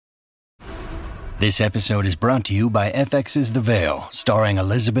This episode is brought to you by FX's The Veil, starring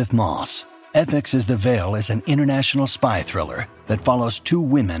Elizabeth Moss. FX's The Veil is an international spy thriller that follows two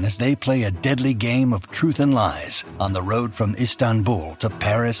women as they play a deadly game of truth and lies on the road from Istanbul to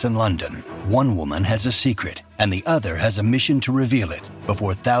Paris and London. One woman has a secret, and the other has a mission to reveal it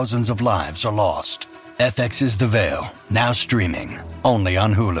before thousands of lives are lost. FX's The Veil, now streaming, only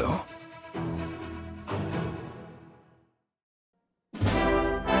on Hulu.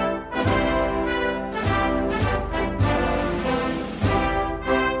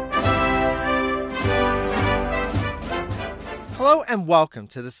 Hello and welcome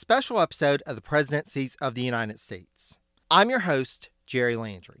to the special episode of the Presidencies of the United States. I'm your host, Jerry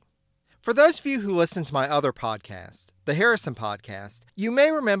Landry. For those of you who listen to my other podcast, the Harrison Podcast, you may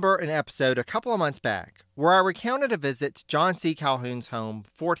remember an episode a couple of months back where I recounted a visit to John C. Calhoun's home,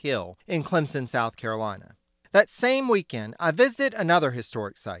 Fort Hill, in Clemson, South Carolina. That same weekend, I visited another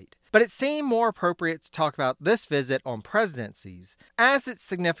historic site, but it seemed more appropriate to talk about this visit on presidencies, as its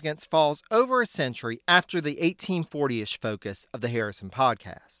significance falls over a century after the 1840-ish focus of the Harrison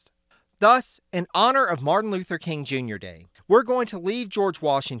Podcast. Thus, in honor of Martin Luther King Jr. Day, we're going to leave George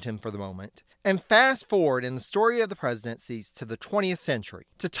Washington for the moment and fast forward in the story of the presidencies to the 20th century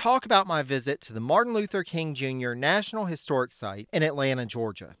to talk about my visit to the Martin Luther King Jr. National Historic Site in Atlanta,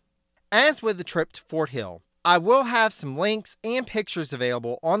 Georgia. As with the trip to Fort Hill, I will have some links and pictures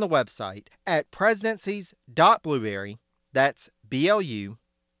available on the website at presidencies.blueberry, that's BLUBRRY.com,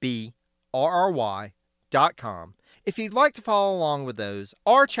 if you'd like to follow along with those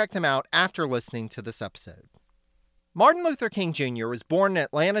or check them out after listening to this episode. Martin Luther King Jr. was born in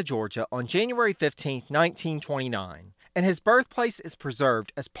Atlanta, Georgia on January 15, 1929, and his birthplace is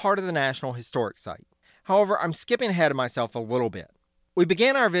preserved as part of the National Historic Site. However, I'm skipping ahead of myself a little bit. We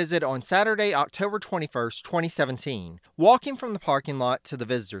began our visit on Saturday, October 21st, 2017, walking from the parking lot to the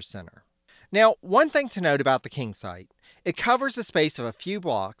Visitors Center. Now, one thing to note about the King site, it covers a space of a few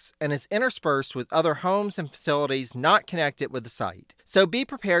blocks and is interspersed with other homes and facilities not connected with the site, so be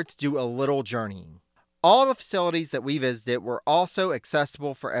prepared to do a little journeying. All the facilities that we visited were also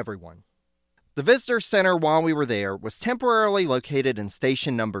accessible for everyone. The Visitors Center while we were there was temporarily located in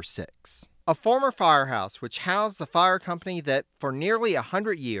Station Number 6. A former firehouse which housed the fire company that for nearly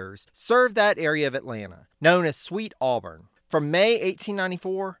 100 years served that area of Atlanta, known as Sweet Auburn, from May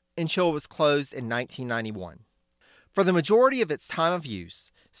 1894 until it was closed in 1991. For the majority of its time of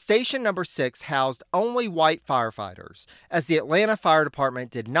use, Station Number 6 housed only white firefighters, as the Atlanta Fire Department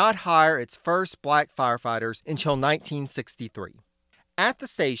did not hire its first black firefighters until 1963. At the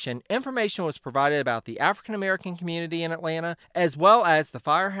station, information was provided about the African American community in Atlanta, as well as the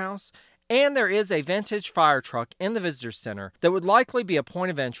firehouse, and there is a vintage fire truck in the Visitors Center that would likely be a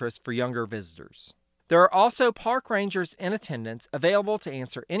point of interest for younger visitors. There are also park rangers in attendance available to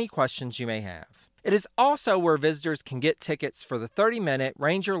answer any questions you may have. It is also where visitors can get tickets for the 30-minute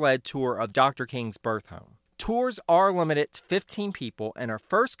ranger-led tour of Dr. King's birth home. Tours are limited to 15 people and are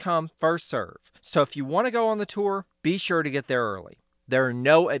first come, first serve, so if you want to go on the tour, be sure to get there early. There are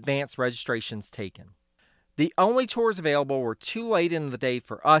no advance registrations taken. The only tours available were too late in the day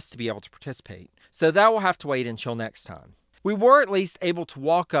for us to be able to participate, so that will have to wait until next time. We were at least able to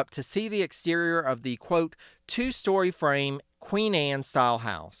walk up to see the exterior of the, quote, two-story frame Queen Anne style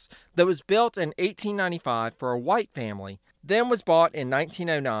house that was built in 1895 for a white family, then was bought in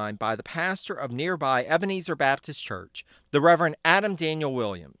 1909 by the pastor of nearby Ebenezer Baptist Church, the Reverend Adam Daniel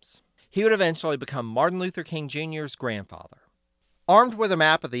Williams. He would eventually become Martin Luther King Jr.'s grandfather. Armed with a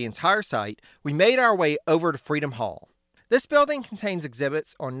map of the entire site, we made our way over to Freedom Hall. This building contains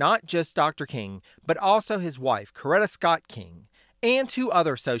exhibits on not just Dr. King, but also his wife, Coretta Scott King, and two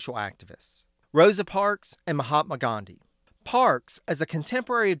other social activists, Rosa Parks and Mahatma Gandhi. Parks, as a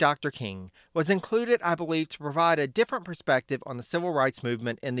contemporary of Dr. King, was included, I believe, to provide a different perspective on the civil rights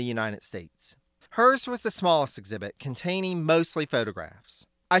movement in the United States. Hers was the smallest exhibit, containing mostly photographs.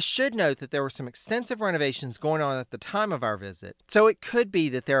 I should note that there were some extensive renovations going on at the time of our visit, so it could be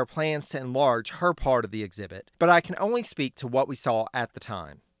that there are plans to enlarge her part of the exhibit, but I can only speak to what we saw at the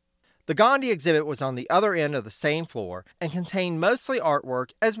time. The Gandhi exhibit was on the other end of the same floor and contained mostly artwork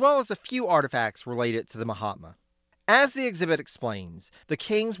as well as a few artifacts related to the Mahatma. As the exhibit explains, the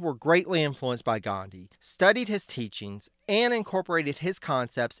Kings were greatly influenced by Gandhi, studied his teachings, and incorporated his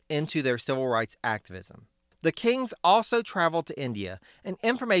concepts into their civil rights activism. The Kings also traveled to India, and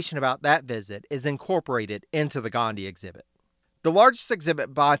information about that visit is incorporated into the Gandhi exhibit. The largest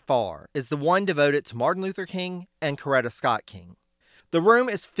exhibit by far is the one devoted to Martin Luther King and Coretta Scott King. The room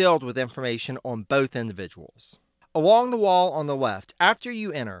is filled with information on both individuals. Along the wall on the left, after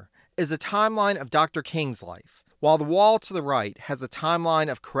you enter, is a timeline of Dr. King's life, while the wall to the right has a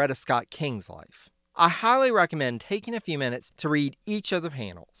timeline of Coretta Scott King's life. I highly recommend taking a few minutes to read each of the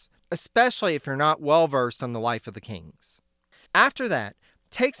panels, especially if you're not well versed on the life of the kings. After that,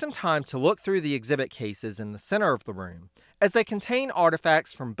 take some time to look through the exhibit cases in the center of the room, as they contain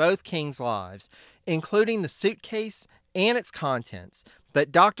artifacts from both kings' lives, including the suitcase and its contents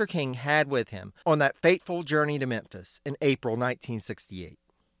that Dr. King had with him on that fateful journey to Memphis in April 1968.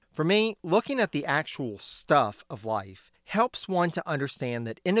 For me, looking at the actual stuff of life helps one to understand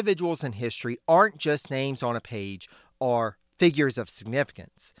that individuals in history aren't just names on a page or figures of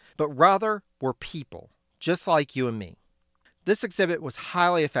significance, but rather were people, just like you and me. This exhibit was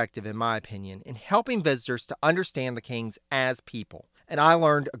highly effective, in my opinion, in helping visitors to understand the kings as people, and I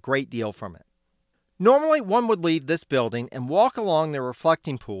learned a great deal from it. Normally, one would leave this building and walk along the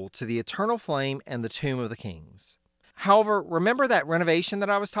reflecting pool to the eternal flame and the tomb of the kings. However, remember that renovation that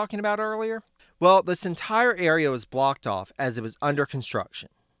I was talking about earlier? Well, this entire area was blocked off as it was under construction.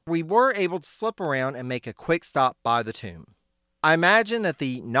 We were able to slip around and make a quick stop by the tomb. I imagine that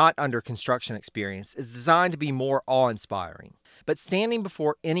the not under construction experience is designed to be more awe-inspiring, but standing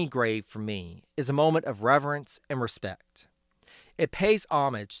before any grave for me is a moment of reverence and respect. It pays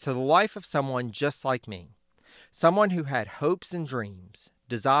homage to the life of someone just like me, someone who had hopes and dreams,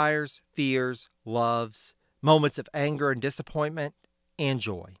 desires, fears, loves, moments of anger and disappointment, and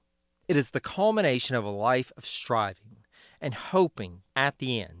joy. It is the culmination of a life of striving and hoping at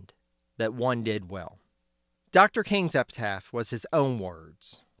the end that one did well. Dr. King's epitaph was his own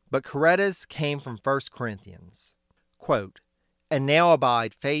words, but Coretta's came from 1 Corinthians. Quote, "And now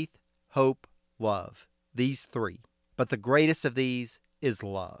abide faith, hope, love, these three, but the greatest of these is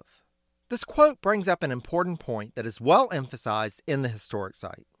love." This quote brings up an important point that is well emphasized in the historic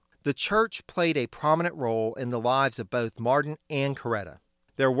site. The church played a prominent role in the lives of both Martin and Coretta.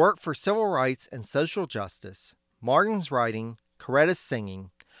 Their work for civil rights and social justice, Martin's writing, Coretta's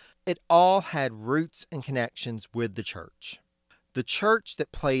singing, it all had roots and connections with the church. The church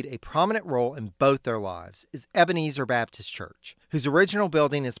that played a prominent role in both their lives is Ebenezer Baptist Church, whose original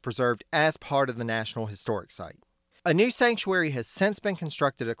building is preserved as part of the National Historic Site. A new sanctuary has since been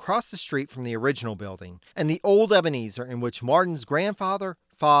constructed across the street from the original building, and the old Ebenezer in which Martin's grandfather,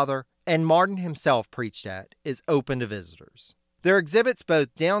 father, and Martin himself preached at is open to visitors. There are exhibits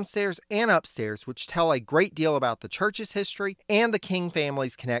both downstairs and upstairs which tell a great deal about the church's history and the King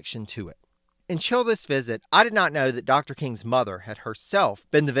family's connection to it. Until this visit, I did not know that Dr. King's mother had herself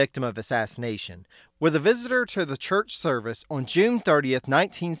been the victim of assassination, with a visitor to the church service on June 30th,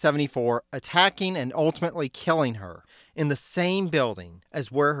 1974, attacking and ultimately killing her in the same building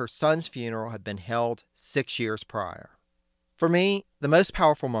as where her son's funeral had been held 6 years prior. For me, the most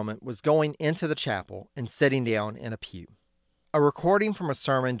powerful moment was going into the chapel and sitting down in a pew. A recording from a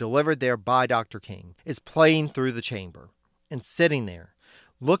sermon delivered there by Dr. King is playing through the chamber, and sitting there,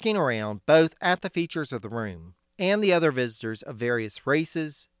 looking around both at the features of the room and the other visitors of various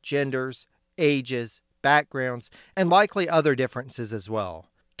races, genders, ages, backgrounds, and likely other differences as well,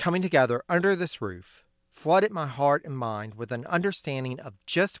 coming together under this roof, flooded my heart and mind with an understanding of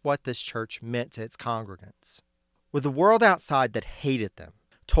just what this church meant to its congregants. With the world outside that hated them,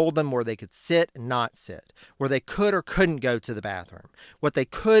 told them where they could sit and not sit, where they could or couldn't go to the bathroom, what they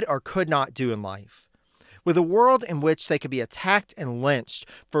could or could not do in life. With a world in which they could be attacked and lynched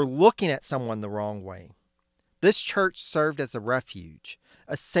for looking at someone the wrong way. This church served as a refuge,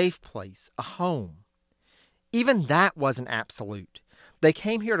 a safe place, a home. Even that wasn't absolute. They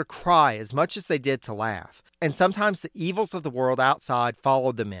came here to cry as much as they did to laugh, and sometimes the evils of the world outside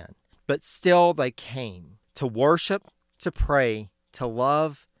followed them in. But still they came to worship, to pray, to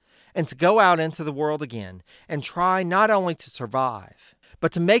love, and to go out into the world again and try not only to survive,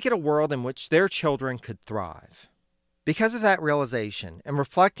 but to make it a world in which their children could thrive. Because of that realization and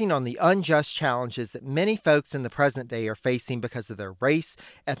reflecting on the unjust challenges that many folks in the present day are facing because of their race,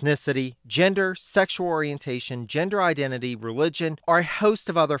 ethnicity, gender, sexual orientation, gender identity, religion, or a host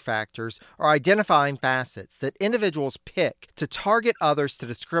of other factors or identifying facets that individuals pick to target others to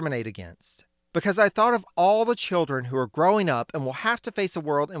discriminate against. Because I thought of all the children who are growing up and will have to face a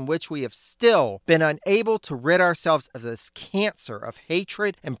world in which we have still been unable to rid ourselves of this cancer of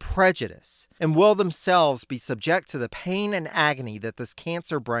hatred and prejudice, and will themselves be subject to the pain and agony that this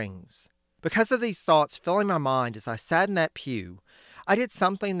cancer brings. Because of these thoughts filling my mind as I sat in that pew, I did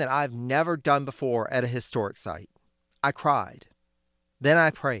something that I've never done before at a historic site. I cried. Then I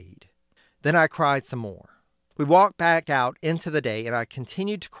prayed. Then I cried some more. We walked back out into the day, and I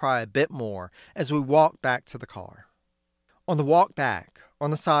continued to cry a bit more as we walked back to the car. On the walk back, on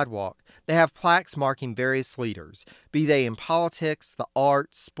the sidewalk, they have plaques marking various leaders, be they in politics, the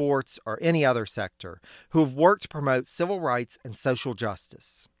arts, sports, or any other sector, who have worked to promote civil rights and social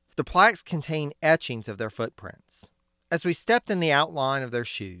justice. The The plaques contain etchings of their footprints. As we stepped in the outline of their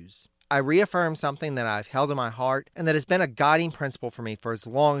shoes, I reaffirmed something that I've held in my heart and that has been a guiding principle for me for as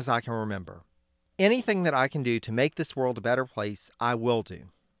long as I can remember. Anything that I can do to make this world a better place, I will do.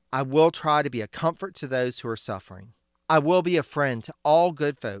 I will try to be a comfort to those who are suffering. I will be a friend to all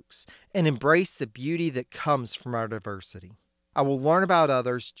good folks and embrace the beauty that comes from our diversity. I will learn about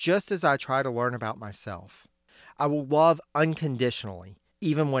others just as I try to learn about myself. I will love unconditionally,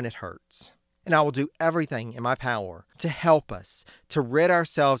 even when it hurts. And I will do everything in my power to help us to rid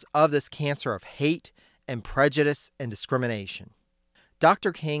ourselves of this cancer of hate and prejudice and discrimination.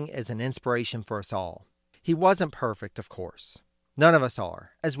 Dr. King is an inspiration for us all. He wasn't perfect, of course. None of us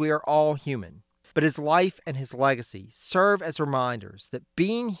are, as we are all human. But his life and his legacy serve as reminders that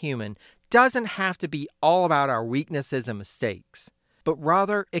being human doesn't have to be all about our weaknesses and mistakes, but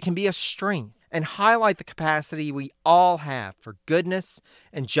rather it can be a strength and highlight the capacity we all have for goodness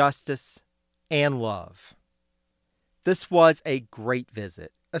and justice and love. This was a great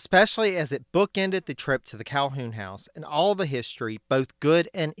visit, especially as it bookended the trip to the Calhoun House and all the history, both good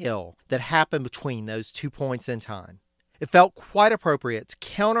and ill, that happened between those 2 points in time. It felt quite appropriate to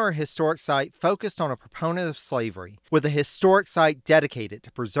counter a historic site focused on a proponent of slavery with a historic site dedicated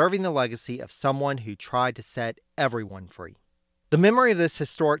to preserving the legacy of someone who tried to set everyone free. The memory of this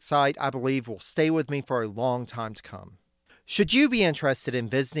historic site, I believe, will stay with me for a long time to come. Should you be interested in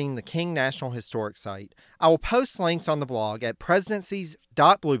visiting the King National Historic Site, I will post links on the blog at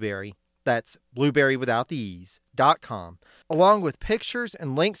presidencies.blueberry, that's blueberry without the e's.com, along with pictures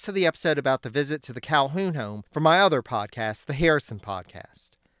and links to the episode about the visit to the Calhoun home from my other podcast, the Harrison Podcast.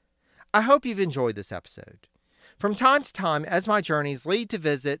 I hope you've enjoyed this episode. From time to time, as my journeys lead to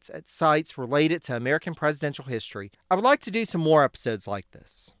visits at sites related to American presidential history, I would like to do some more episodes like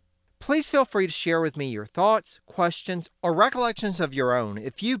this. Please feel free to share with me your thoughts, questions, or recollections of your own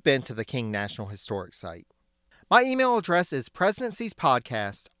if you've been to the King National Historic Site. My email address is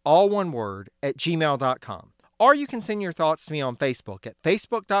presidentiespodcast, all one word, @gmail.com. Or you can send your thoughts to me on Facebook at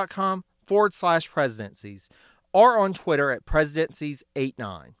facebook.com/presidencies or on Twitter at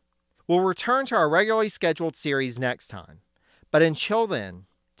presidencies89. We'll return to our regularly scheduled series next time. But until then,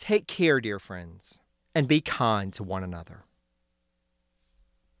 take care, dear friends, and be kind to one another.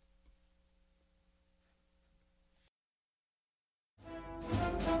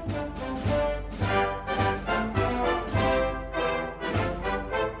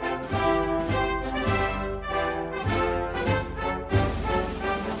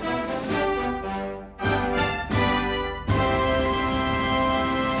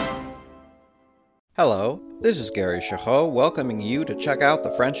 Hello, this is Gary Chahot welcoming you to check out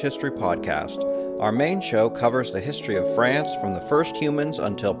the French History Podcast. Our main show covers the history of France from the first humans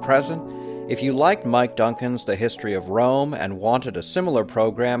until present. If you liked Mike Duncan's The History of Rome and wanted a similar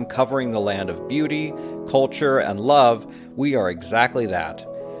program covering the land of beauty, culture, and love, we are exactly that.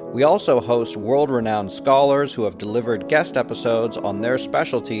 We also host world-renowned scholars who have delivered guest episodes on their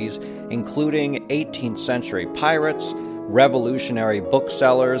specialties, including 18th century pirates, revolutionary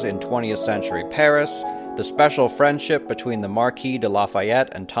booksellers in 20th century Paris, the special friendship between the Marquis de Lafayette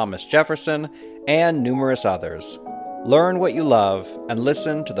and Thomas Jefferson, and numerous others. Learn what you love and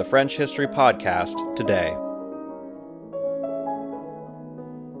listen to the French History Podcast today.